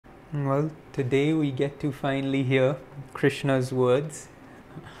Well, today we get to finally hear Krishna's words,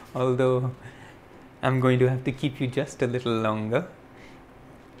 although I'm going to have to keep you just a little longer.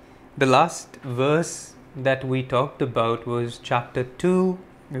 The last verse that we talked about was chapter 2.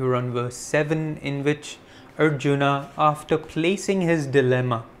 We were on verse 7, in which Arjuna, after placing his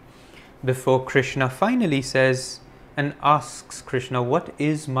dilemma before Krishna, finally says and asks Krishna, "What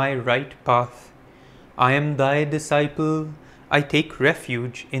is my right path? I am thy disciple. I take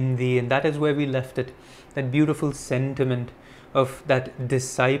refuge in thee." And that is where we left it. That beautiful sentiment of that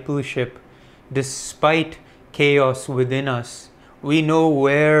discipleship. Despite chaos within us, we know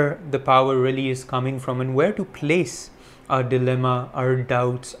where the power really is coming from and where to place our dilemma, our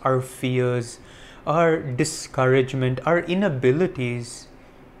doubts, our fears, our discouragement, our inabilities.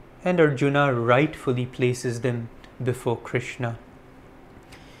 And Arjuna rightfully places them before Krishna.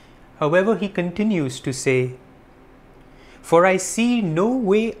 However, he continues to say, "For I see no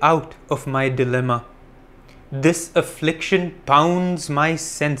way out of my dilemma. This affliction pounds my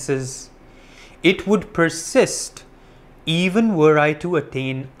senses. It would persist even were I to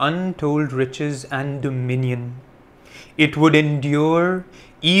attain untold riches and dominion. It would endure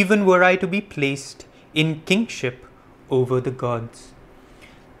even were I to be placed in kingship over the gods."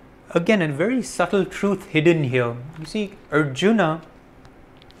 Again, a very subtle truth hidden here. You see, Arjuna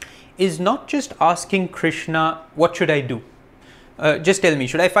is not just asking Krishna, "What should I do? Just tell me,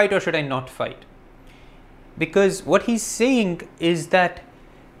 should I fight or should I not fight?" Because what he's saying is that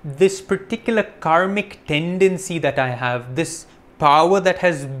this particular karmic tendency that I have, this power that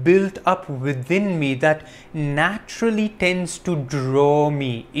has built up within me that naturally tends to draw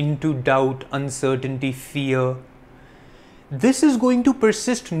me into doubt, uncertainty, fear, this is going to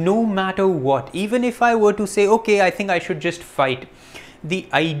persist no matter what. Even if I were to say, okay, I think I should just fight. The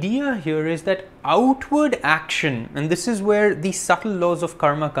idea here is that outward action, and this is where the subtle laws of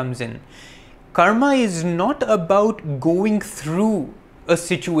karma comes in. Karma is not about going through a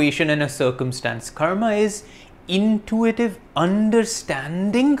situation and a circumstance. Karma is intuitive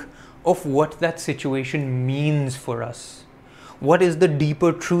understanding of what that situation means for us. What is the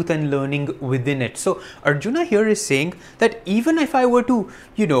deeper truth and learning within it? So Arjuna here is saying that even if I were to,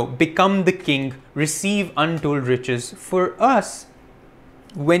 become the king, receive untold riches, for us,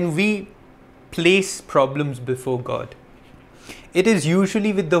 when we place problems before God, it is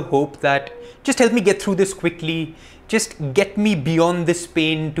usually with the hope that just help me get through this quickly, just get me beyond this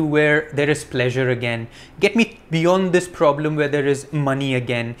pain to where there is pleasure again, get me beyond this problem where there is money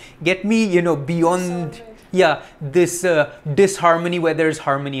again, get me beyond this disharmony where there is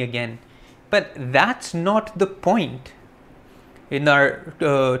harmony again. But that's not the point. In our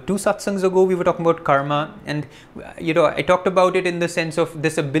 2 satsangs ago, we were talking about karma, and I talked about it in the sense of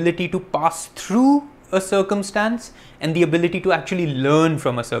this ability to pass through a circumstance and the ability to actually learn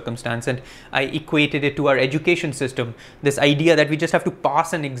from a circumstance. And I equated it to our education system, this idea that we just have to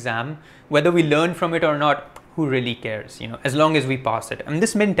pass an exam, whether we learn from it or not, who really cares, as long as we pass it. And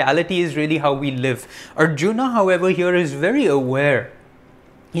this mentality is really how we live. Arjuna, however, here is very aware.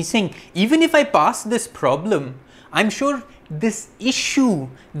 He's saying, even if I pass this problem, I'm sure this issue,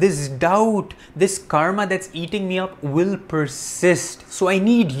 this doubt, this karma that's eating me up will persist. So I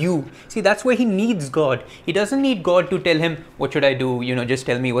need you. See, that's why he needs God. He doesn't need God to tell him, what should I do? Just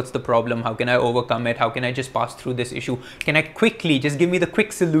tell me what's the problem. How can I overcome it? How can I just pass through this issue? Can I quickly just give me the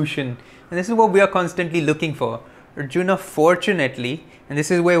quick solution? And this is what we are constantly looking for. Arjuna, fortunately, and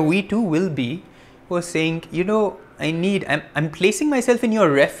this is where we too will be, was saying, I'm placing myself in your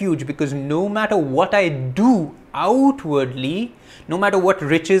refuge, because no matter what I do outwardly, no matter what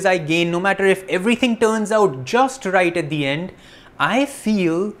riches I gain, no matter if everything turns out just right at the end, I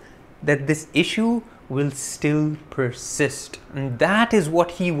feel that this issue will still persist. And that is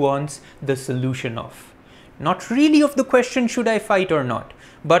what he wants the solution of. Not really of the question, should I fight or not,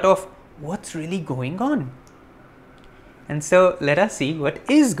 but of what's really going on. And so let us see what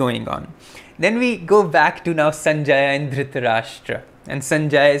is going on. Then we go back to now Sanjaya and Dhritarashtra. And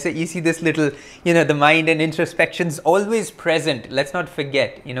Sanjaya, so you see this little, the mind and introspection is always present. Let's not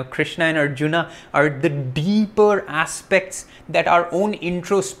forget, Krishna and Arjuna are the deeper aspects that our own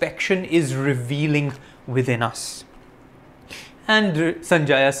introspection is revealing within us. And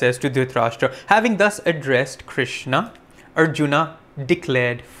Sanjaya says to Dhritarashtra, having thus addressed Krishna, Arjuna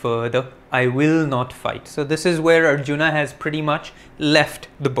declared further, I will not fight. So this is where Arjuna has pretty much left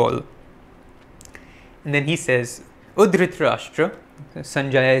the ball. And then he says, O Dhritarashtra,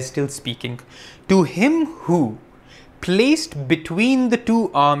 Sanjaya is still speaking, to him who, placed between the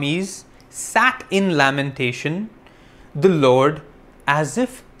two armies, sat in lamentation, the Lord, as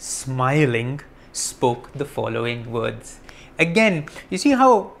if smiling, spoke the following words. again, you see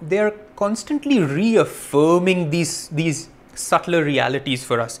how they're constantly reaffirming these subtler realities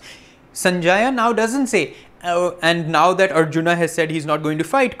for us. Sanjaya now doesn't say, and now that Arjuna has said he's not going to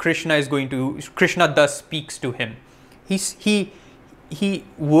fight, Krishna thus speaks to him. He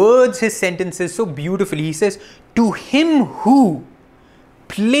words his sentences so beautifully. He says, to him who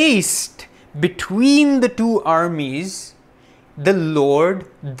placed between the two armies, the Lord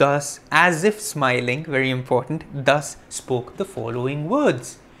thus, as if smiling, very important, thus spoke the following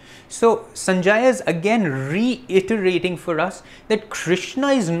words. So Sanjaya is again reiterating for us that Krishna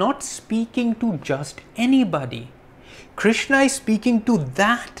is not speaking to just anybody. Krishna is speaking to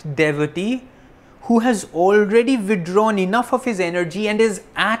that devotee who has already withdrawn enough of his energy and is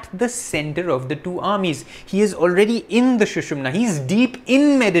at the center of the two armies. He is already in the Shushumna. He is deep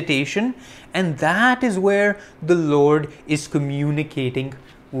in meditation, and that is where the Lord is communicating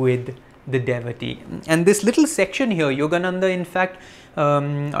with the devotee. And this little section here, Yogananda, in fact,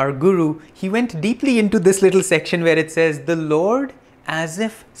 our guru, he went deeply into this little section where it says, the Lord as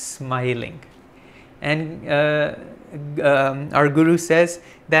if smiling. And our guru says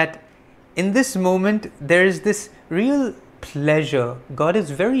that in this moment, there is this real pleasure. God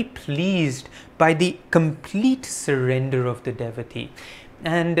is very pleased by the complete surrender of the devotee.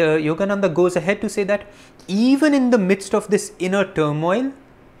 And Yogananda goes ahead to say that even in the midst of this inner turmoil,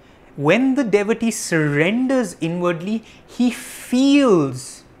 when the devotee surrenders inwardly, he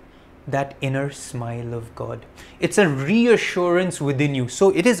feels that inner smile of God. It's a reassurance within you. So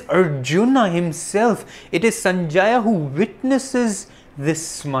it is Arjuna himself, it is Sanjaya who witnesses this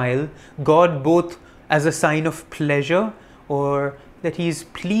smile, God both as a sign of pleasure or that he is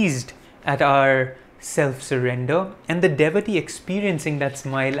pleased at our self-surrender, and the devotee experiencing that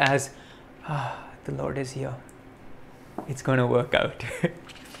smile as, the Lord is here. It's going to work out.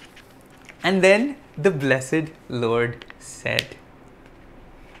 And then the blessed Lord said,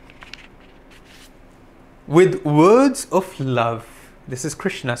 with words of love, this is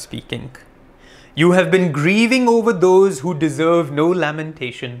Krishna speaking, you have been grieving over those who deserve no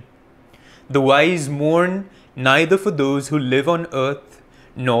lamentation. The wise mourn neither for those who live on earth,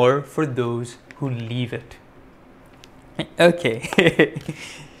 nor for those who leave it. Okay.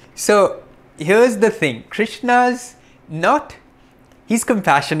 So here's the thing. Krishna's not, he's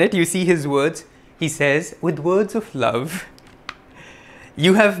compassionate. You see his words. He says, with words of love,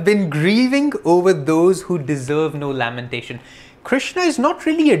 you have been grieving over those who deserve no lamentation. Krishna is not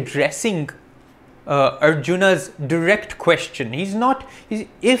really addressing Arjuna's direct question.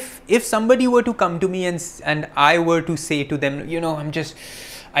 If somebody were to come to me and I were to say to them,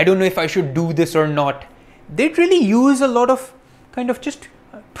 I don't know if I should do this or not, they'd really use a lot of kind of just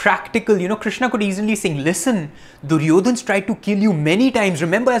practical, Krishna could easily say, listen, Duryodhan's tried to kill you many times.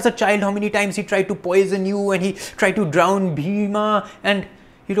 Remember as a child how many times he tried to poison you and he tried to drown Bhima, and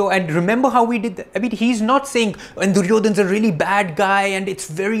and remember how we did that. I mean, he's not saying, and Duryodhan's a really bad guy and it's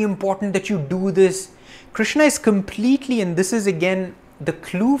very important that you do this. Krishna is completely, and this is again the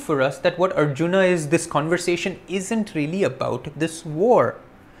clue for us that what Arjuna is, this conversation isn't really about this war.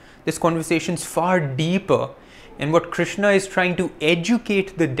 This conversation's far deeper. And what Krishna is trying to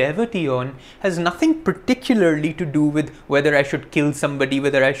educate the devotee on has nothing particularly to do with whether I should kill somebody,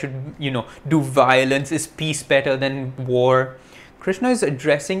 whether I should, do violence. Is peace better than war? Krishna is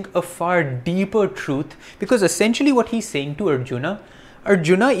addressing a far deeper truth, because essentially what he's saying to Arjuna,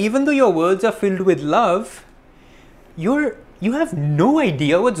 even though your words are filled with love, you have no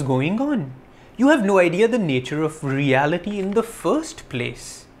idea what's going on. You have no idea the nature of reality in the first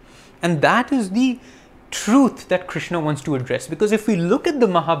place. And that is the truth that Krishna wants to address. Because if we look at the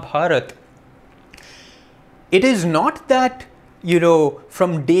Mahabharata, it is not that,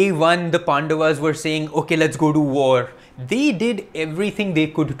 from day one the Pandavas were saying, okay, let's go to war. They did everything they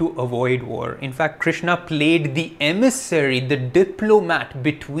could to avoid war. In fact, Krishna played the emissary, the diplomat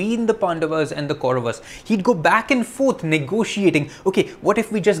between the Pandavas and the Kauravas. He'd go back and forth negotiating. Okay, what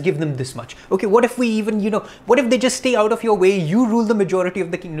if we just give them this much? Okay, what if we even, what if they just stay out of your way? You rule the majority of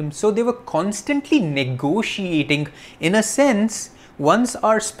the kingdom. So they were constantly negotiating. In a sense, once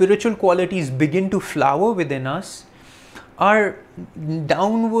our spiritual qualities begin to flower within us, our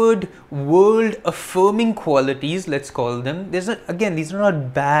downward world affirming qualities, let's call them, these are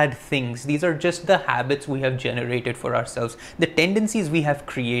not bad things. These are just the habits we have generated for ourselves, the tendencies we have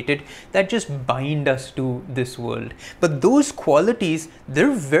created that just bind us to this world. But those qualities,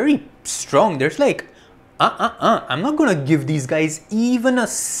 they're very strong. There's like, I'm not going to give these guys even a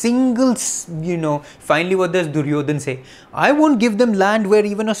single, finally what does Duryodhan say? I won't give them land where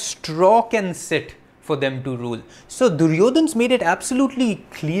even a straw can sit for them to rule. So Duryodhan's made it absolutely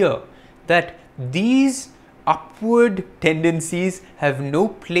clear that these upward tendencies have no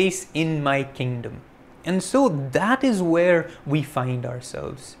place in my kingdom. And so that is where we find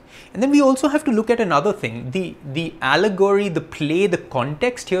ourselves. And then we also have to look at another thing. The allegory, the play, the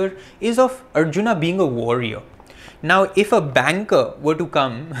context here is of Arjuna being a warrior. Now, if a banker were to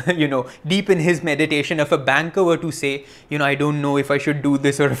come, deep in his meditation, if a banker were to say, I don't know if I should do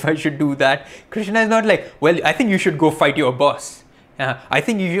this or if I should do that, Krishna is not like, well, I think you should go fight your boss. I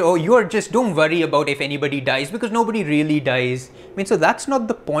think you are just, don't worry about if anybody dies, because nobody really dies. So that's not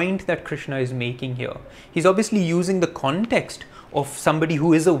the point that Krishna is making here. He's obviously using the context of somebody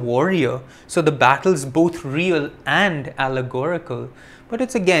who is a warrior. So the battle's both real and allegorical. But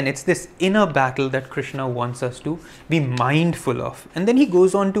it's this inner battle that Krishna wants us to be mindful of. And then he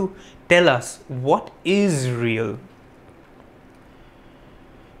goes on to tell us what is real.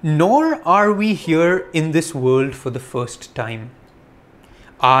 Nor are we here in this world for the first time.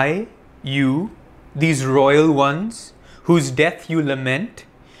 I, you, these royal ones, whose death you lament,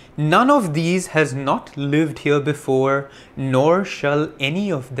 none of these has not lived here before, nor shall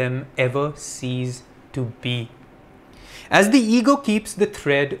any of them ever cease to be. As the ego keeps the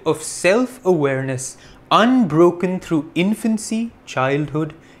thread of self-awareness unbroken through infancy,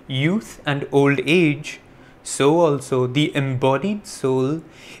 childhood, youth, and old age, so also the embodied soul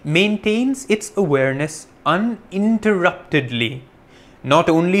maintains its awareness uninterruptedly, not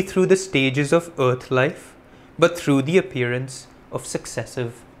only through the stages of earth life, but through the appearance of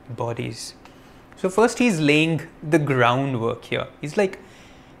successive bodies. So first he's laying the groundwork here. He's like,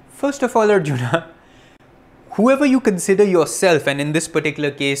 first of all, Arjuna, whoever you consider yourself, and in this particular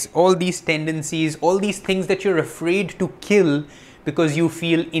case, all these tendencies, all these things that you're afraid to kill because you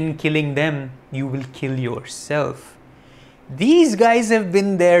feel in killing them, you will kill yourself. These guys have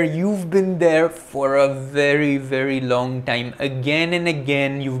been there, you've been there for a very, very long time. Again and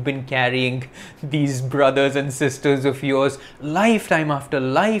again, you've been carrying these brothers and sisters of yours, lifetime after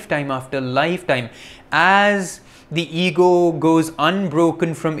lifetime after lifetime. As the ego goes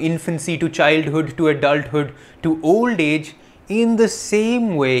unbroken from infancy to childhood to adulthood to old age, in the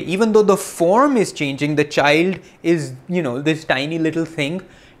same way, even though the form is changing, the child is, this tiny little thing,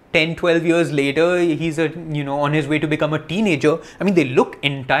 10, 12 years later, he's on his way to become a teenager. They look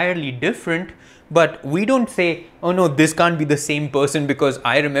entirely different, but we don't say, oh no, this can't be the same person because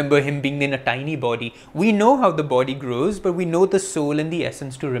I remember him being in a tiny body. We know how the body grows, but we know the soul and the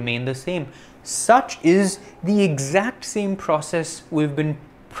essence to remain the same. Such is the exact same process we've been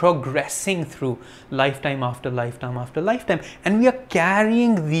progressing through lifetime after lifetime after lifetime. And we are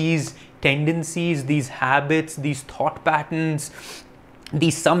carrying these tendencies, these habits, these thought patterns,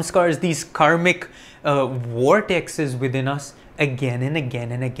 these samskars, these karmic vortexes within us again and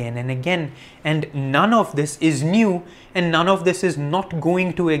again and again and again. And none of this is new, and none of this is not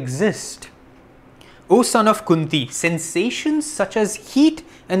going to exist. O son of Kunti, sensations such as heat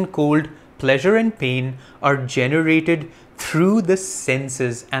and cold, pleasure and pain are generated through the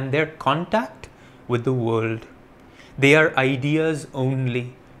senses and their contact with the world. They are ideas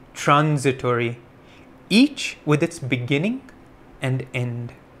only, transitory, each with its beginning and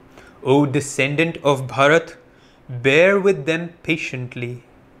end. O descendant of Bharat, bear with them patiently.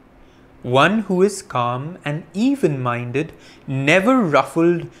 One who is calm and even-minded, never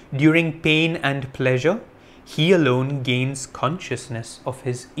ruffled during pain and pleasure, he alone gains consciousness of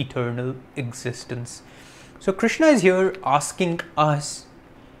his eternal existence. So Krishna is here asking us,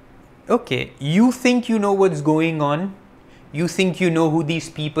 okay, you think you know what's going on? You think you know who these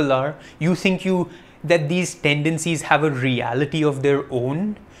people are? You think that these tendencies have a reality of their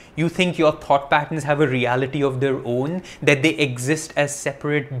own? You think your thought patterns have a reality of their own, that they exist as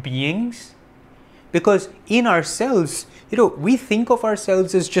separate beings? Because in ourselves, we think of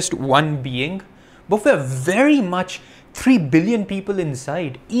ourselves as just one being, but we're very much 3 billion people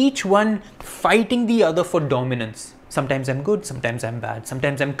inside, each one fighting the other for dominance. Sometimes I'm good, sometimes I'm bad,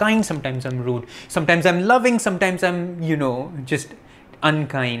 sometimes I'm kind, sometimes I'm rude, sometimes I'm loving, sometimes I'm, just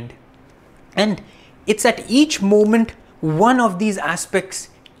unkind. And it's at each moment one of these aspects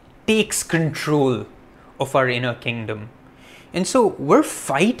takes control of our inner kingdom. And so we're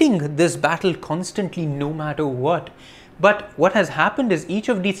fighting this battle constantly, no matter what. But what has happened is each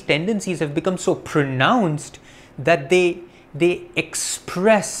of these tendencies have become so pronounced that they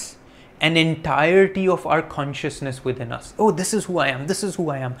express an entirety of our consciousness within us. Oh, this is who I am, this is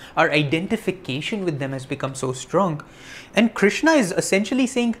who I am. Our identification with them has become so strong. And Krishna is essentially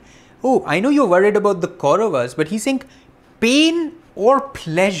saying, oh, I know you're worried about the Kauravas, but he's saying pain or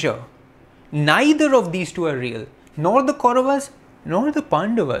pleasure, neither of these two are real. Nor the Kauravas, nor the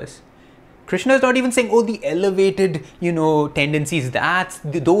Pandavas. Krishna is not even saying, oh, the elevated, tendencies,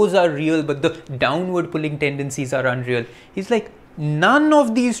 those are real, but the downward pulling tendencies are unreal. He's like, none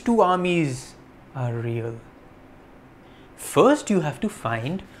of these two armies are real. First, you have to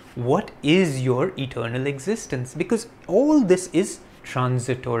find what is your eternal existence, because all this is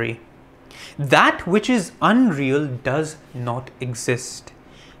transitory. That which is unreal does not exist.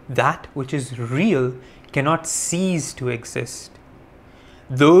 That which is real cannot cease to exist.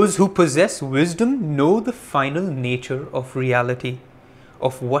 Those who possess wisdom know the final nature of reality,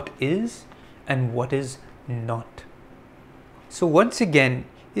 of what is and what is not. So once again,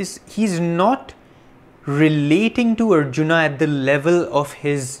 he's not relating to Arjuna at the level of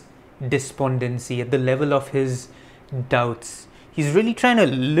his despondency, at the level of his doubts. He's really trying to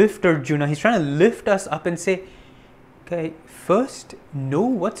lift Arjuna. He's trying to lift us up and say, okay, first know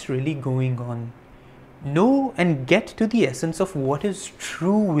what's really going on. Know and get to the essence of what is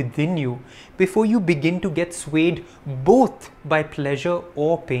true within you before you begin to get swayed both by pleasure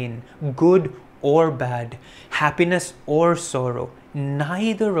or pain, good or bad, happiness or sorrow.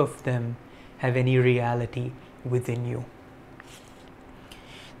 Neither of them have any reality within you.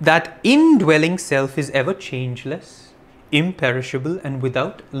 That indwelling self is ever changeless, imperishable, and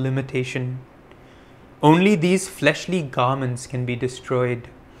without limitation. Only these fleshly garments can be destroyed.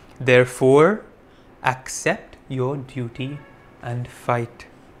 Therefore, accept your duty and fight.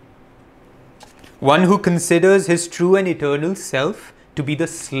 One who considers his true and eternal self to be the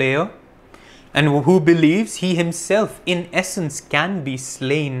slayer, and who believes he himself in essence can be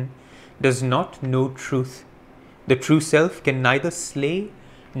slain, does not know truth. The true self can neither slay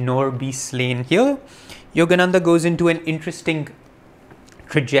nor be slain. Here, Yogananda goes into an interesting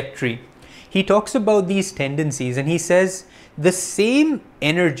trajectory. He talks about these tendencies and he says the same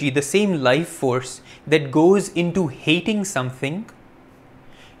energy, the same life force that goes into hating something,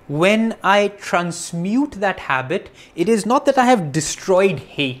 when I transmute that habit, it is not that I have destroyed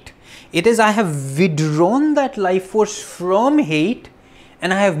hate. It is I have withdrawn that life force from hate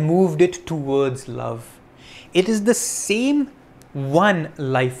and I have moved it towards love. It is the same one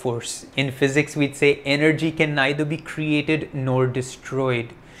life force. In physics, we'd say energy can neither be created nor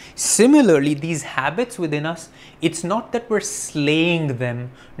destroyed. Similarly, these habits within us, it's not that we're slaying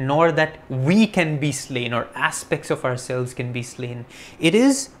them, nor that we can be slain or aspects of ourselves can be slain. It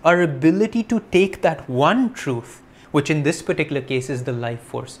is our ability to take that one truth, which in this particular case is the life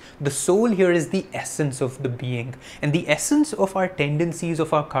force. The soul here is the essence of the being. And the essence of our tendencies,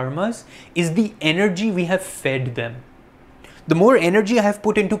 of our karmas, is the energy we have fed them. The more energy I have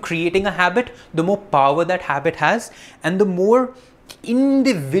put into creating a habit, the more power that habit has, and the more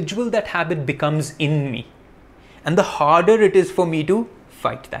individual that habit becomes in me. And the harder it is for me to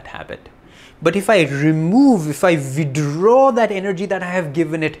fight that habit. But if I withdraw that energy that I have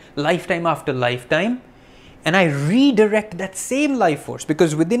given it lifetime after lifetime, and I redirect that same life force,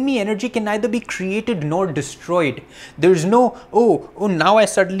 because within me energy can neither be created nor destroyed. There's no, oh, now I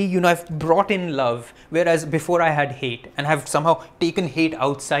suddenly, I've brought in love, whereas before I had hate and have somehow taken hate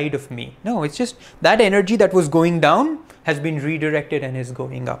outside of me. No, it's just that energy that was going down has been redirected and is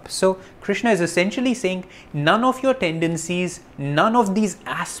going up. So Krishna is essentially saying, none of your tendencies, none of these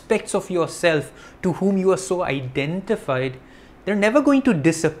aspects of yourself to whom you are so identified, they're never going to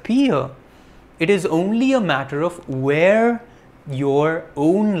disappear. It is only a matter of where your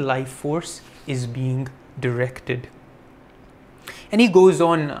own life force is being directed. And he goes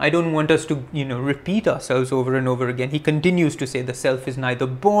on, I don't want us to, repeat ourselves over and over again. He continues to say the self is neither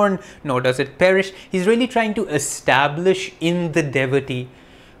born nor does it perish. He's really trying to establish in the devotee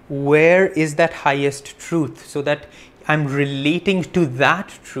where is that highest truth, so that I'm relating to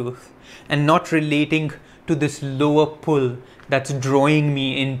that truth and not relating to this lower pull that's drawing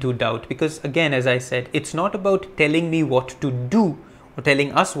me into doubt. Because again, as I said, it's not about telling me what to do or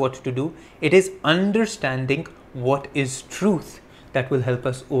telling us what to do. It is understanding what is truth that will help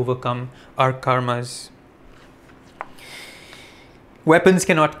us overcome our karmas. Weapons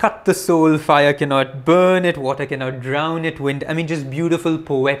cannot cut the soul, fire cannot burn it, water cannot drown it, wind, just beautiful,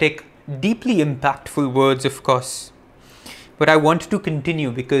 poetic, deeply impactful words, of course. But I want to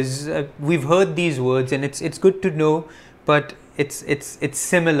continue because we've heard these words and it's good to know, but it's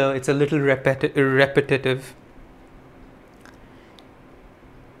similar, it's a little repetitive.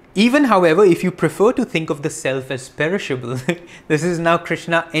 Even, however, if you prefer to think of the self as perishable, this is now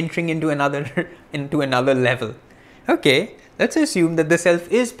Krishna entering into another level. Okay, let's assume that the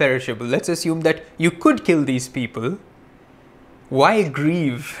self is perishable. Let's assume that you could kill these people. Why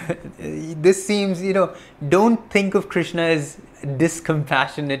grieve? This seems, don't think of Krishna as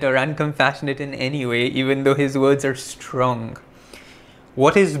discompassionate or uncompassionate in any way, even though his words are strong.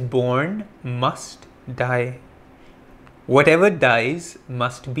 What is born must die. Whatever dies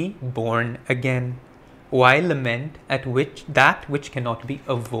must be born again. Why lament at that which cannot be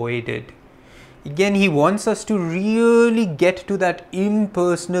avoided? Again, he wants us to really get to that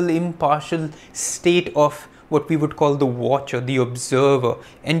impersonal, impartial state of what we would call the watcher, the observer,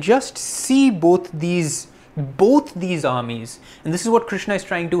 and just see both these armies. And this is what Krishna is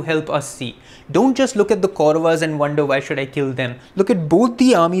trying to help us see. Don't just look at the Kauravas and wonder, why should I kill them? Look at both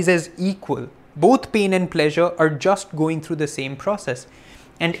the armies as equal. Both pain and pleasure are just going through the same process.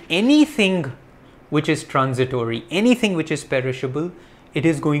 And anything which is transitory, anything which is perishable, it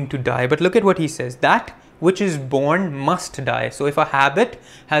is going to die. But look at what he says. That which is born must die. So if a habit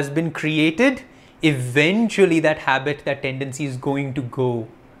has been created, eventually that habit, that tendency is going to go.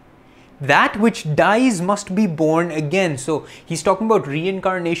 That which dies must be born again. So he's talking about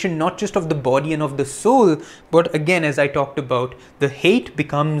reincarnation, not just of the body and of the soul, but again, as I talked about, the hate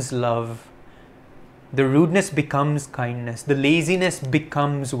becomes love. The rudeness becomes kindness. The laziness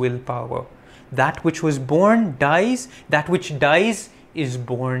becomes willpower. That which was born dies. That which dies is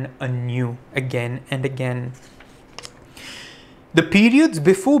born anew again and again. The periods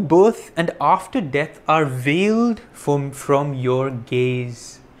before birth and after death are veiled from your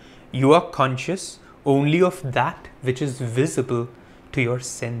gaze. You are conscious only of that which is visible to your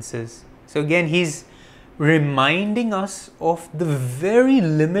senses. So again, he's reminding us of the very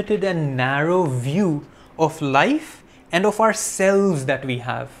limited and narrow view of life and of ourselves that we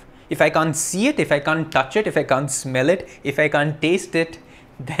have. If I can't see it, if I can't touch it, if I can't smell it, if I can't taste it,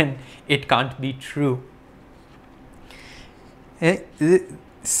 then it can't be true.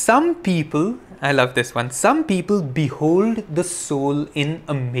 Some people, I love this one, some people behold the soul in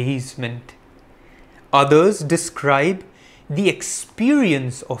amazement. Others describe the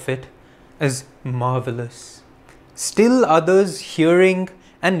experience of it as marvelous. Still others, hearing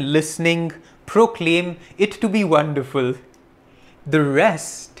and listening, proclaim it to be wonderful. The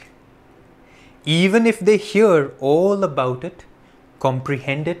rest, even if they hear all about it,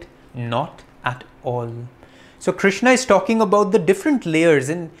 comprehend it not at all. So Krishna is talking about the different layers,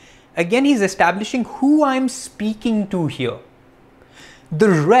 and again he's establishing who I'm speaking to here. The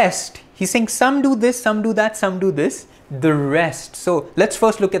rest, he's saying some do this, some do that, some do this. The rest. So let's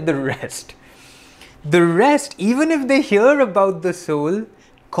first look at the rest. The rest, even if they hear about the soul,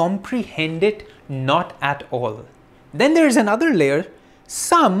 comprehend it not at all. Then there is another layer.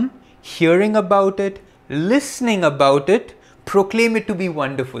 Some, hearing about it, listening about it, proclaim it to be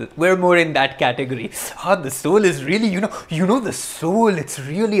wonderful. We're more in that category. The soul is really, you know the soul, it's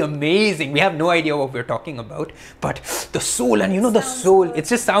really amazing. We have no idea what we're talking about, but the soul, and the soul, it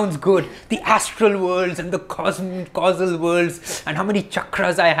just sounds good. The astral worlds and the causal worlds, and how many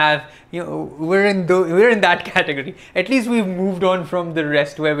chakras I have, we're in that category. At least we've moved on from the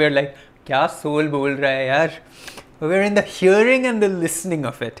rest where we're like, kya soul bol raha hai yaar? We're in the hearing and the listening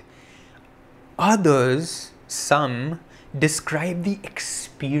of it. Others, some, describe the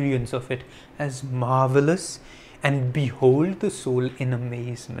experience of it as marvelous and behold the soul in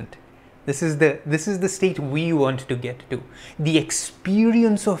amazement. This is the state we want to get to. The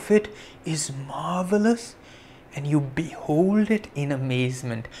experience of it is marvelous and you behold it in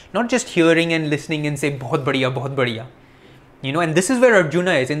amazement. Not just hearing and listening and say, bahut badhiya, bahut badhiya. And this is where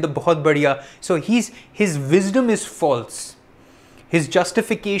Arjuna is, in the bahut badhiya. So his wisdom is false. His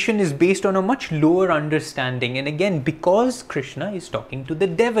justification is based on a much lower understanding. And again, because Krishna is talking to the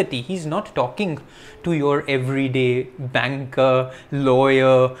devotee, he's not talking to your everyday banker,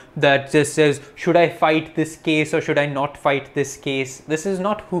 lawyer that just says, should I fight this case or should I not fight this case? This is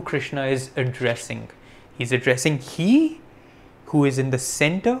not who Krishna is addressing. He's addressing he who is in the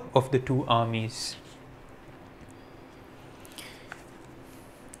center of the two armies.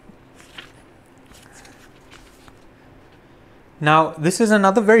 Now, this is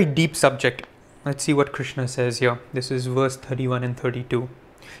another very deep subject. Let's see what Krishna says here. This is verse 31 and 32.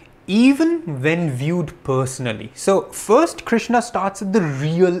 Even when viewed personally. So, first Krishna starts at the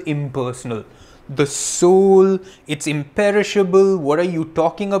real impersonal. The soul, it's imperishable. What are you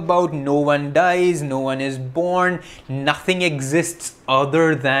talking about? No one dies, no one is born. Nothing exists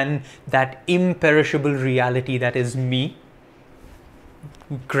other than that imperishable reality that is me.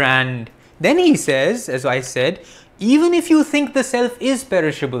 Grand. Then he says, as I said, even if you think the self is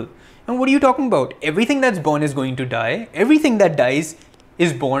perishable, and what are you talking about? Everything that's born is going to die. Everything that dies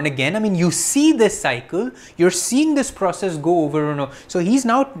is born again. I mean, you see this cycle. You're seeing this process go over and over. So he's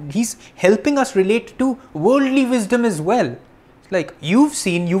helping us relate to worldly wisdom as well. Like, you've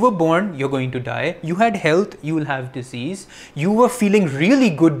seen, you were born, you're going to die. You had health, you will have disease. You were feeling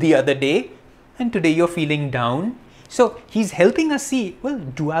really good the other day, and today you're feeling down. So he's helping us see, well,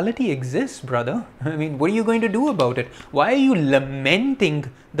 duality exists, brother. I mean, what are you going to do about it? Why are you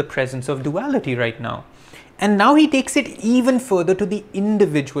lamenting the presence of duality right now? And now he takes it even further to the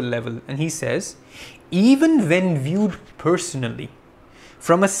individual level. And he says, even when viewed personally,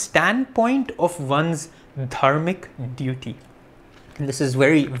 from a standpoint of one's dharmic duty. And this is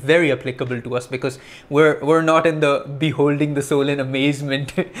very, very applicable to us, because we're not in the beholding the soul in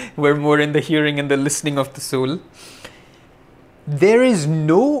amazement. We're more in the hearing and the listening of the soul. There is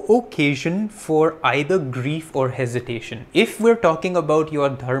no occasion for either grief or hesitation. If we're talking about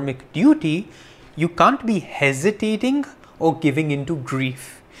your dharmic duty, you can't be hesitating or giving into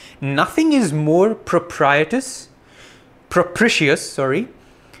grief. Nothing is more propitious,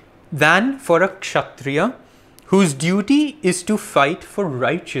 than for a kshatriya whose duty is to fight for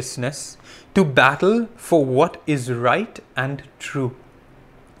righteousness, to battle for what is right and true.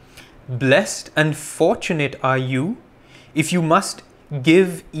 Blessed and fortunate are you if you must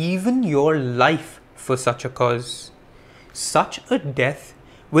give even your life for such a cause. Such a death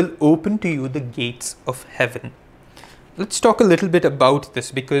will open to you the gates of heaven. Let's talk a little bit about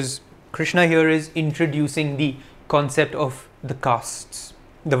this, because Krishna here is introducing the concept of the castes,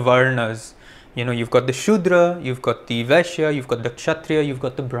 the varnas. You know, you've got the Shudra, you've got the Vaishya, you've got the Kshatriya, you've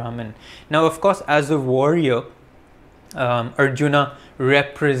got the Brahmin. Now, of course, as a warrior, Arjuna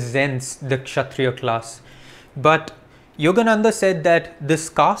represents the Kshatriya class. But Yogananda said that this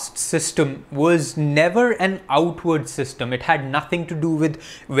caste system was never an outward system. It had nothing to do with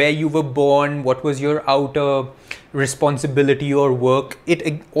where you were born, what was your outer responsibility or work.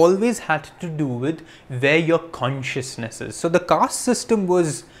 It always had to do with where your consciousness is. So the caste system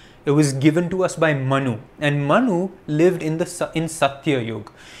was given to us by Manu, and Manu lived in Satya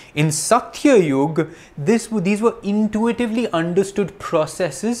Yuga. In Satya Yuga, these were intuitively understood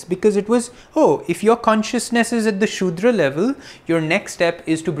processes, because it was, if your consciousness is at the Shudra level, your next step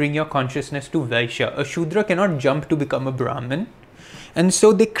is to bring your consciousness to Vaishya. A Shudra cannot jump to become a Brahmin. And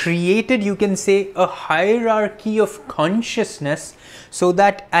so they created, you can say, a hierarchy of consciousness, so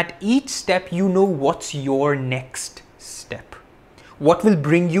that at each step you know what's your next step. What will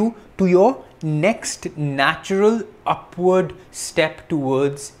bring you to your next natural upward step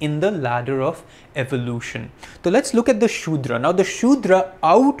towards in the ladder of evolution. So let's look at the Shudra. Now the Shudra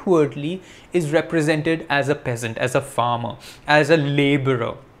outwardly is represented as a peasant, as a farmer, as a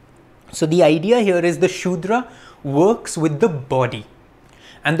laborer. So the idea here is the Shudra works with the body,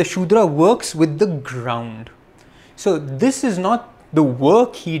 and the Shudra works with the ground. So this is not the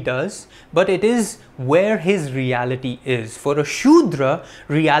work he does, but it is where his reality is. For a Shudra,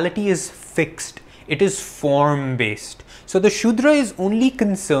 reality is fixed. It is form-based. So the Shudra is only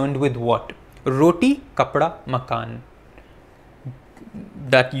concerned with what? Roti, kapda, makan.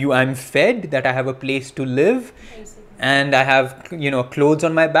 That I'm fed, that I have a place to live, and I have, clothes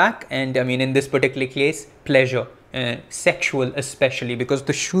on my back, and in this particular case, pleasure, sexual especially, because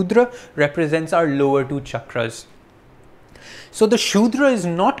the Shudra represents our lower two chakras. So the Shudra is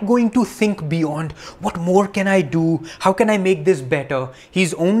not going to think beyond, what more can I do? How can I make this better?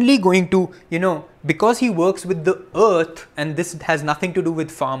 He's only going to, because he works with the earth, and this has nothing to do with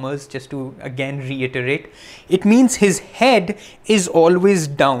farmers, just to again reiterate, it means his head is always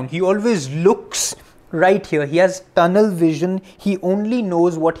down. He always looks right here. He has tunnel vision. He only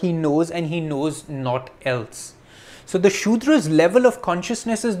knows what he knows, and he knows not else. So the Shudra's level of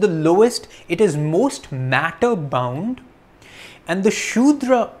consciousness is the lowest. It is most matter bound. And the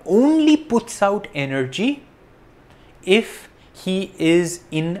Shudra only puts out energy if he is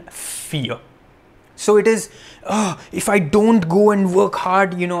in fear. So it is, if I don't go and work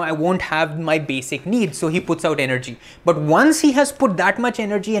hard, I won't have my basic needs. So he puts out energy. But once he has put that much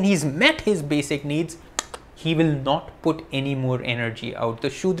energy and he's met his basic needs, he will not put any more energy out. The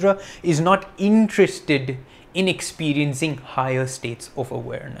Shudra is not interested in experiencing higher states of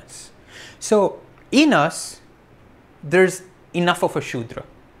awareness. So in us, there's enough of a Shudra.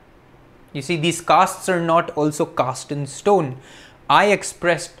 You see, these castes are not also cast in stone. I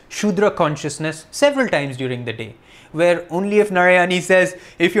expressed Shudra consciousness several times during the day, where only if Narayani says,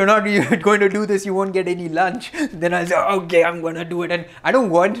 if you're not going to do this, you won't get any lunch, then I'll say, okay, I'm going to do it. And I don't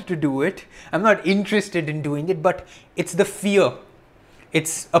want to do it. I'm not interested in doing it, but it's the fear.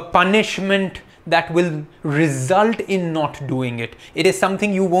 It's a punishment that will result in not doing it. It is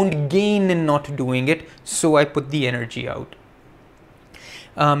something you won't gain in not doing it. So I put the energy out.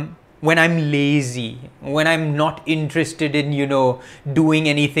 When I'm lazy, when I'm not interested in, doing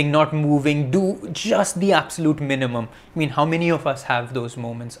anything, not moving, do just the absolute minimum. How many of us have those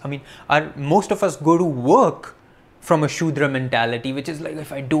moments? Most of us go to work from a Shudra mentality, which is like,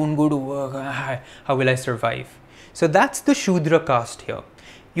 if I don't go to work, how will I survive? So that's the Shudra caste here.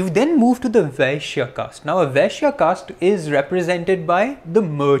 You then move to the Vaishya caste. Now a Vaishya caste is represented by the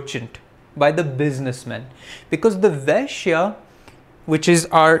merchant, by the businessman, because the Vaishya, which is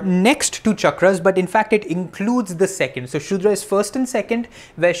our next two chakras, but in fact it includes the second. So Shudra is first and second,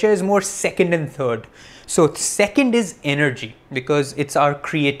 Vaishya is more second and third. So second is energy, because it's our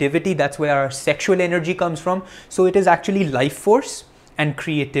creativity, that's where our sexual energy comes from. So it is actually life force and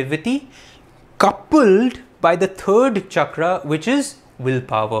creativity coupled by the third chakra, which is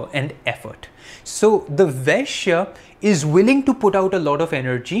willpower and effort. So the Vaishya is willing to put out a lot of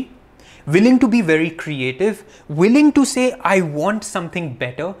energy, willing to be very creative, willing to say, I want something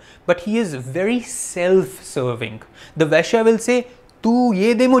better, but he is very self-serving. The Vaishya will say, tu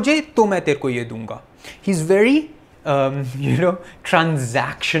ye de mujhe, to main terko ye dunga. He's very,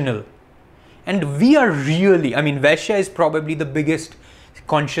 transactional. And we are really, Vaishya is probably the biggest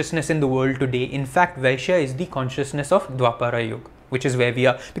consciousness in the world today. In fact, Vaishya is the consciousness of Dwapara Yuga, which is where we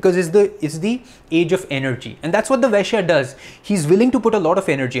are, because it's the age of energy. And that's what the Vaishya does. He's willing to put a lot of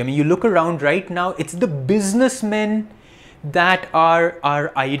energy. You look around right now, it's the businessmen that are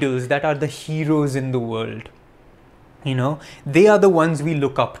our idols, that are the heroes in the world. They are the ones we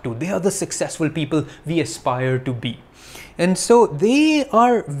look up to. They are the successful people we aspire to be. And so they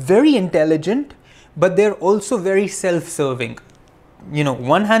are very intelligent, but they're also very self-serving.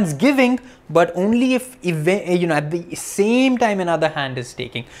 One hand's giving, but only if at the same time another hand is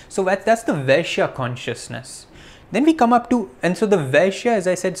taking. So that's the Vaishya consciousness. Then we come up to, and so the Vaishya, as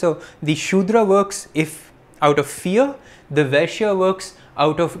I said, so the Shudra works out of fear, the Vaishya works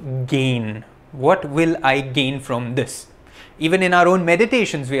out of gain. What will I gain from this? Even in our own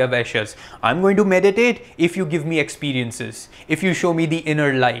meditations, we are Vaishyas. I'm going to meditate if you give me experiences, if you show me the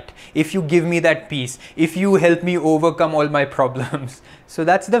inner light, if you give me that peace, if you help me overcome all my problems. So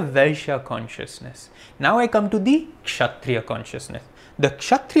that's the Vaishya consciousness. Now I come to the Kshatriya consciousness. The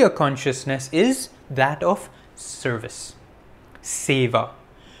Kshatriya consciousness is that of service, seva,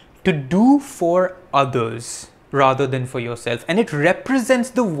 to do for others rather than for yourself. And it represents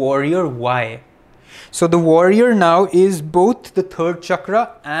the warrior. Why? So the warrior now is both the third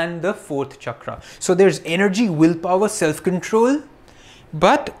chakra and the fourth chakra. So there's energy, willpower, self-control,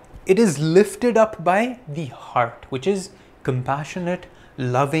 but it is lifted up by the heart, which is compassionate,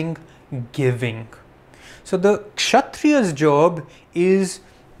 loving, giving. So the Kshatriya's job is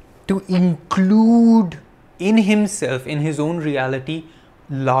to include in himself, in his own reality,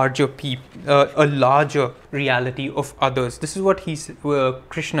 larger people, a larger reality of others. This is what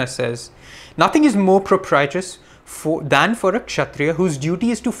Krishna says. Nothing is more propitious than for a Kshatriya whose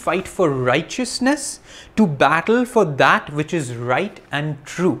duty is to fight for righteousness, to battle for that which is right and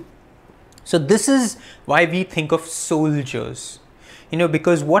true. So this is why we think of soldiers.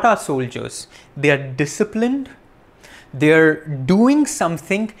 Because what are soldiers? They are disciplined. They're doing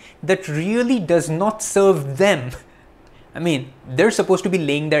something that really does not serve them. They're supposed to be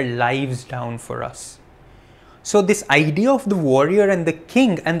laying their lives down for us. So this idea of the warrior and the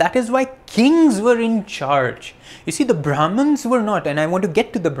king, and that is why kings were in charge. You see, the Brahmins were not, and I want to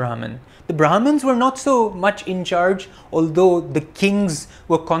get to the Brahmin. The Brahmins were not so much in charge, although the kings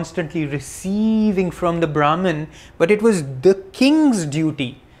were constantly receiving from the Brahmin, but it was the king's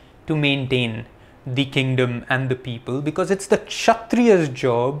duty to maintain the kingdom and the people, because it's the Kshatriya's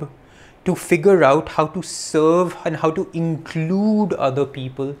job to figure out how to serve and how to include other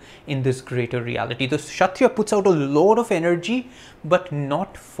people in this greater reality. The Kshatriya puts out a lot of energy, but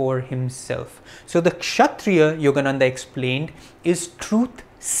not for himself. So the Kshatriya, Yogananda explained, is truth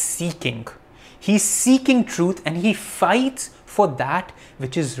seeking. He's seeking truth and he fights for that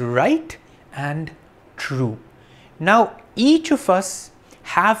which is right and true. Now, each of us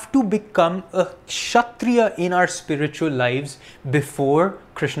have to become a Kshatriya in our spiritual lives before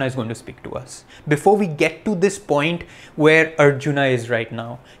Krishna is going to speak to us. Before we get to this point where Arjuna is right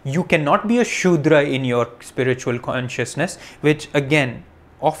now. You cannot be a Shudra in your spiritual consciousness, which again,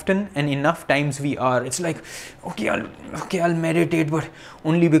 often and enough times we are. It's like, I'll meditate, but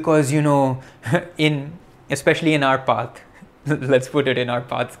only because, especially in our path, let's put it in our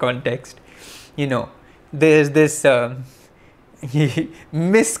path context, there's this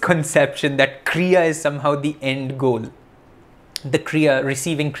misconception that Kriya is somehow the end goal. The Kriya,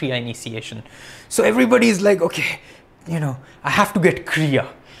 receiving Kriya initiation. So everybody is like, I have to get Kriya.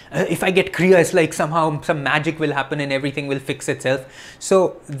 If I get Kriya, it's like somehow some magic will happen and everything will fix itself.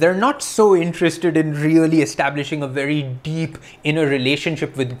 So they're not so interested in really establishing a very deep inner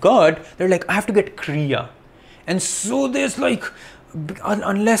relationship with God. They're like, I have to get Kriya. And so there's like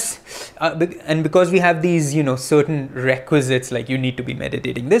unless and because we have these, you know, certain requisites, like you need to be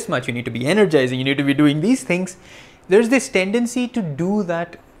meditating this much, you need to be energizing, you need to be doing these things, there's this tendency to do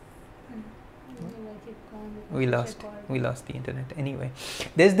that. We lost the internet. Anyway,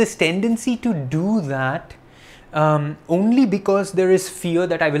 there's this tendency to do that only because there is fear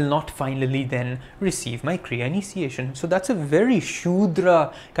that I will not finally then receive my Kriya initiation. So that's a very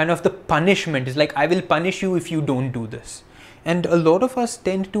Shudra kind of the punishment. It's like, I will punish you if you don't do this. And a lot of us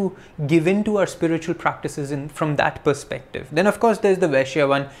tend to give in to our spiritual practices from that perspective. Then of course there's the Vaishya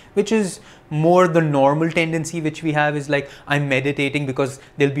one, which is more the normal tendency which we have, is like, I'm meditating because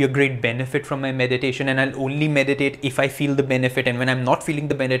there'll be a great benefit from my meditation, and I'll only meditate if I feel the benefit, and when I'm not feeling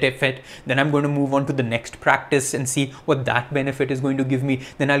the benefit, then I'm going to move on to the next practice and see what that benefit is going to give me.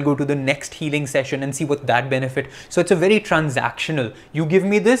 Then I'll go to the next healing session and see what that benefit. So it's a very transactional. You give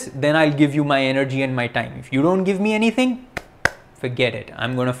me this, then I'll give you my energy and my time. If you don't give me anything, forget it.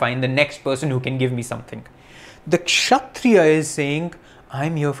 I'm going to find the next person who can give me something. The Kshatriya is saying,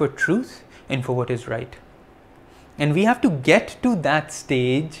 I'm here for truth and for what is right. And we have to get to that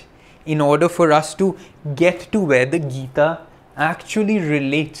stage in order for us to get to where the Gita actually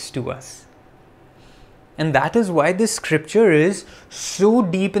relates to us. And that is why this scripture is so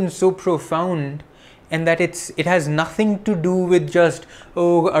deep and so profound, and that it has nothing to do with just,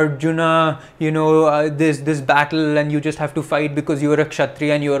 oh, Arjuna, you know, this battle and you just have to fight because you're a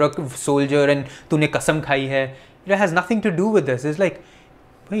Kshatriya and you're a soldier and tune kasam khai hai. It has nothing to do with this. It's like,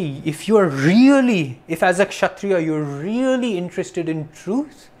 hey, if as a Kshatriya you're really interested in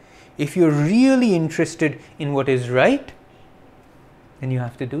truth, if you're really interested in what is right, then you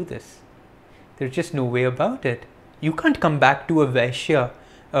have to do this. There's just no way about it. You can't come back to a Vaishya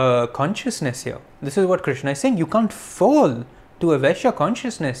consciousness here. This is what Krishna is saying. You can't fall to a Vaishya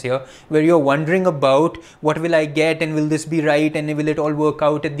consciousness here, where you're wondering about what will I get and will this be right and will it all work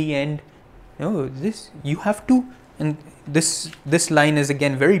out at the end. No, this you have to. And this line is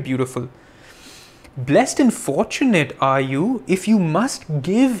again very beautiful. Blessed and fortunate are you if you must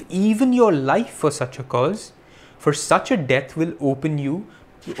give even your life for such a cause, for such a death will open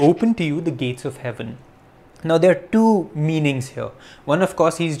to you the gates of heaven. Now there are two meanings here. One, of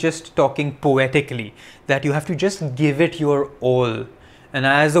course, he's just talking poetically, that you have to just give it your all. And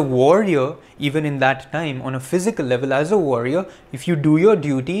as a warrior, even in that time, on a physical level, as a warrior, if you do your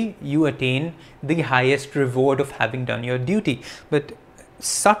duty, you attain the highest reward of having done your duty. But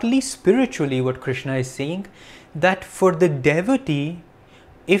subtly, spiritually, what Krishna is saying, that for the devotee,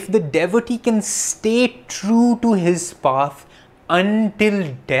 if the devotee can stay true to his path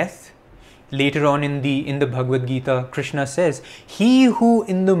until death, later on in the Bhagavad Gita, Krishna says, he who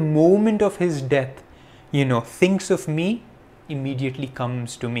in the moment of his death, you know, thinks of me, immediately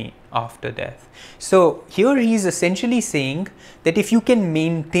comes to me after death. So here he is essentially saying that if you can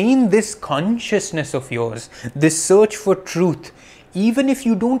maintain this consciousness of yours, this search for truth, even if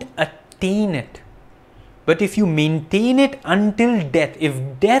you don't attain it, but if you maintain it until death,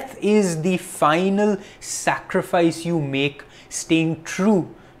 if death is the final sacrifice you make, staying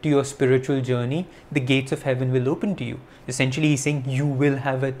true to your spiritual journey, the gates of heaven will open to you. Essentially, he's saying you will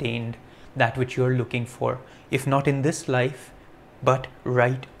have attained that which you're looking for, if not in this life, but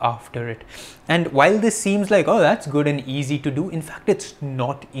right after it. And while this seems like, oh, that's good and easy to do, in fact, it's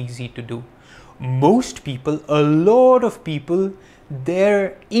not easy to do. Most people, a lot of people,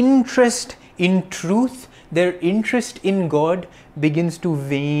 their interest in truth, their interest in God begins to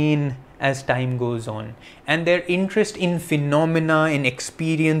wane as time goes on, and their interest in phenomena, in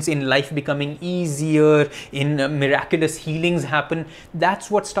experience, in life becoming easier, in miraculous healings happen,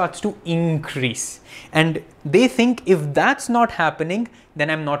 that's what starts to increase. And they think, if that's not happening, then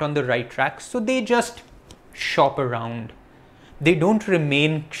I'm not on the right track. So they just shop around. They don't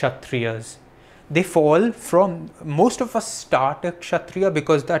remain Kshatriyas. They fall from, most of us start a Kshatriya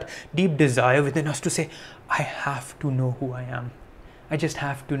because that deep desire within us to say, I have to know who I am. I just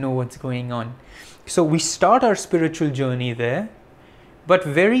have to know what's going on. So we start our spiritual journey there, but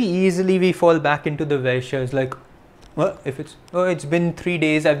very easily we fall back into the Vaishyas, like, well, if it's been 3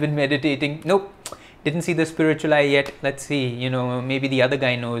 days, I've been meditating. Nope, didn't see the spiritual eye yet. Let's see, you know, maybe the other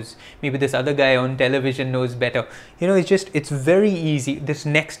guy knows. Maybe this other guy on television knows better. You know, it's very easy. This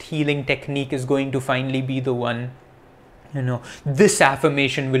next healing technique is going to finally be the one. You know, this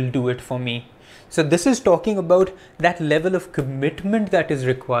affirmation will do it for me. So this is talking about that level of commitment that is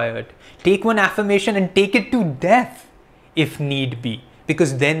required. Take one affirmation and take it to death if need be,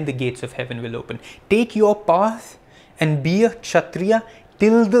 because then the gates of heaven will open. Take your path and be a Kshatriya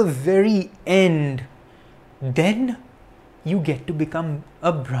till the very end. Then you get to become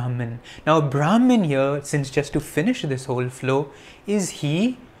a Brahmin. Now, a Brahmin here, since just to finish this whole flow, is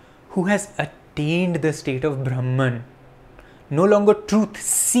he who has attained the state of Brahman. No longer truth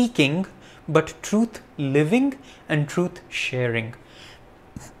seeking, but truth living and truth sharing.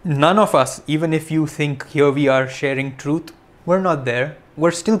 None of us, even if you think here we are sharing truth, we're not there.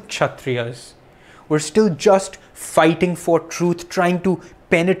 We're still Kshatriyas. We're still just fighting for truth, trying to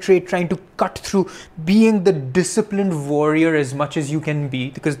penetrate, trying to cut through, being the disciplined warrior as much as you can be,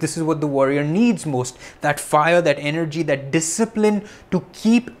 because this is what the warrior needs most. That fire, that energy, that discipline to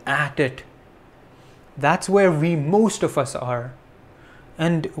keep at it. That's where most of us are.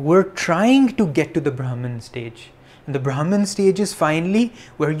 And we're trying to get to the Brahman stage. And the Brahman stage is finally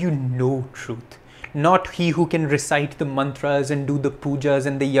where you know truth. Not he who can recite the mantras and do the pujas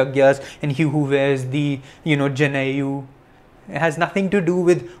and the yagyas, and he who wears the, janayu. It has nothing to do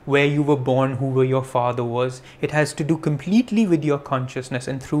with where you were born, who your father was. It has to do completely with your consciousness.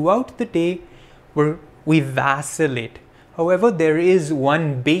 And throughout the day, we vacillate. However, there is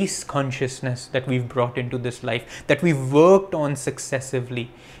one base consciousness that we've brought into this life, that we've worked on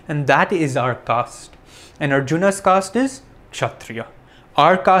successively. And that is our caste. And Arjuna's caste is Kshatriya.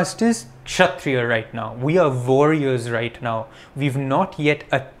 Our caste is Kshatriya right now. We are warriors right now. We've not yet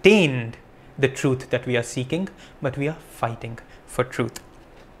attained the truth that we are seeking, but we are fighting for truth.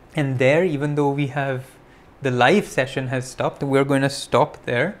 And there, even though the live session has stopped, we're going to stop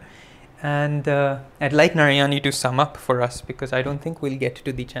there. And I'd like Narayani to sum up for us, because I don't think we'll get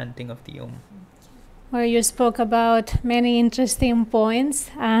to the chanting of the Om. Well, you spoke about many interesting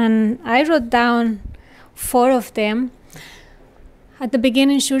points, and I wrote down 4 of them. At the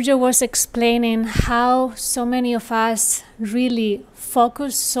beginning, Surya was explaining how so many of us really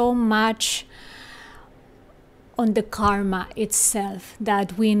focus so much on the karma itself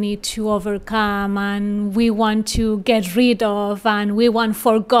that we need to overcome, and we want to get rid of, and we want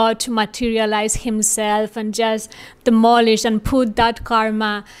for God to materialize himself and just demolish and put that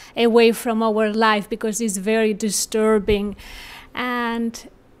karma away from our life, because it's very disturbing. And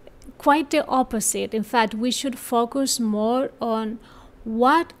quite the opposite. In fact, we should focus more on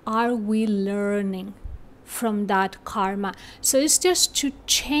what are we learning from that karma. So it's just to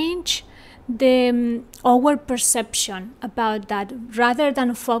change our perception about that, rather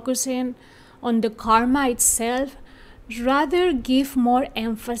than focusing on the karma itself. Rather give more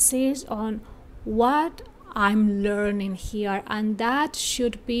emphasis on what I'm learning here, and that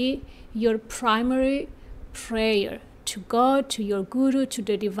should be your primary prayer to God, to your Guru, to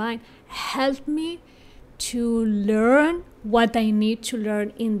the Divine. Help me to learn what I need to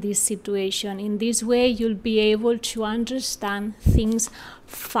learn in this situation. In this way, you'll be able to understand things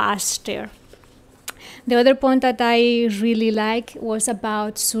faster. The other point that I really like was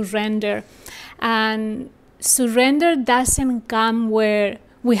about surrender. And surrender doesn't come where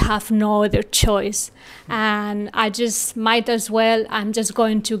we have no other choice. And I just I'm just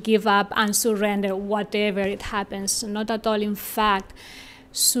going to give up and surrender whatever it happens. Not at all. In fact,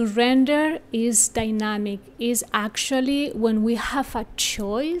 surrender is dynamic. Is actually when we have a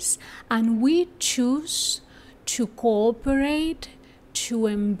choice and we choose to cooperate, to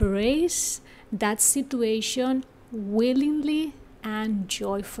embrace that situation willingly and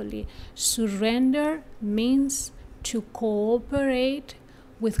joyfully. Surrender means to cooperate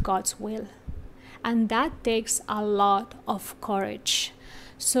with God's will. And that takes a lot of courage.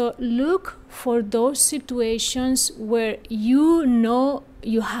 So look for those situations where you know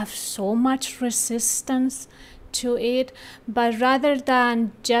you have so much resistance to it, but rather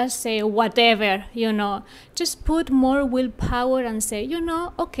than just say whatever, just put more willpower and say,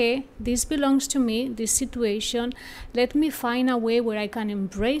 okay, this belongs to me, this situation. Let me find a way where I can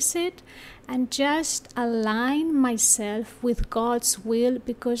embrace it and just align myself with God's will,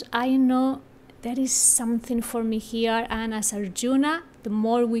 because I know there is something for me here. And as Arjuna, the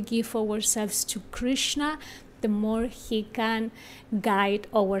more we give ourselves to Krishna, the more he can guide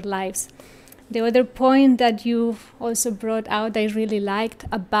our lives. The other point that you also brought out, I really liked,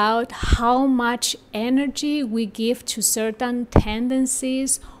 about how much energy we give to certain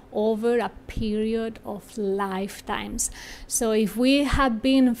tendencies over a period of lifetimes. So if we have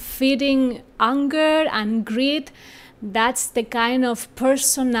been feeding anger and greed, that's the kind of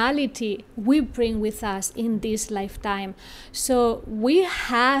personality we bring with us in this lifetime. So we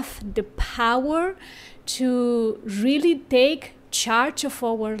have the power to really take charge of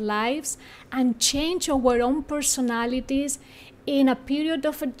our lives and change our own personalities in a period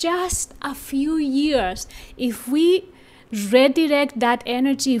of just a few years. If we redirect that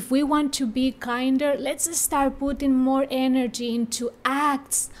energy. If we want to be kinder, let's start putting more energy into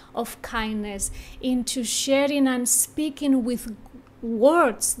acts of kindness, into sharing and speaking with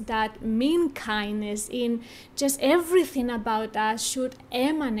words that mean kindness. In just everything about us should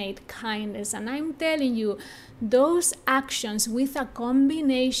emanate kindness. And I'm telling you, those actions with a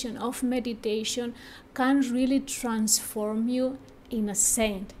combination of meditation can really transform you in a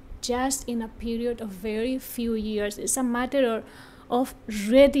saint, just in a period of very few years. It's a matter of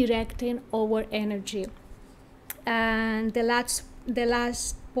redirecting our energy. And the last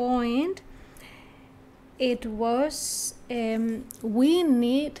point, it was we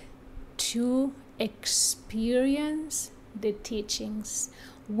need to experience the teachings.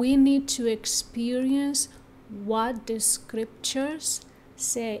 We need to experience what the scriptures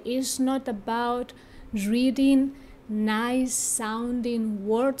say. It's not about reading nice sounding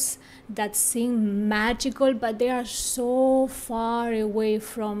words that seem magical, but they are so far away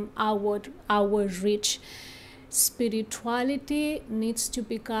from our reach. Spirituality needs to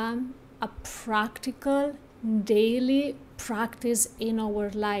become a practical daily practice in our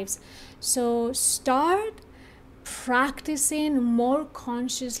lives. So start practicing more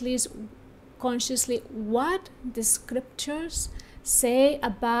consciously what the scriptures say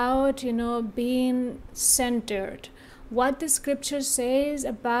about, being centered, what the scripture says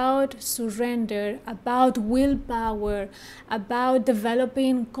about surrender, about willpower, about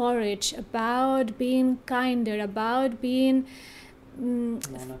developing courage, about being kinder, about being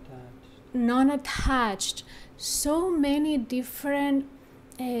non-attached. So many different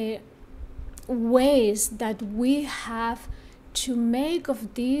ways that we have to make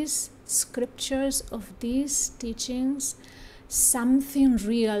of these scriptures, of these teachings, something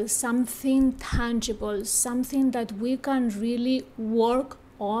real, something tangible, something that we can really work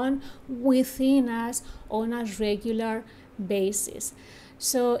on within us on a regular basis.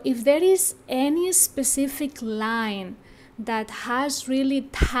 So if there is any specific line that has really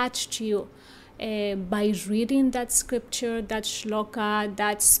touched you by reading that scripture, that shloka,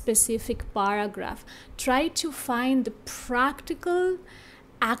 that specific paragraph, try to find the practical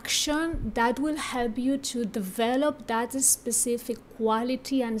action that will help you to develop that specific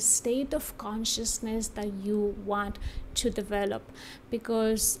quality and state of consciousness that you want to develop.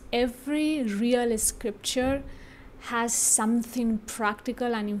 Because every real scripture has something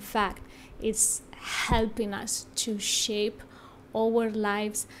practical, and in fact, it's helping us to shape our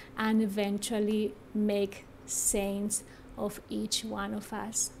lives and eventually make saints of each one of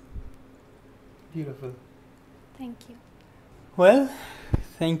us. Beautiful. Thank you. Well,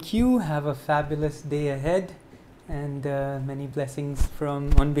 thank you. Have a fabulous day ahead, and many blessings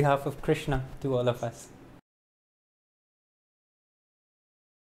on behalf of Krishna to all of us.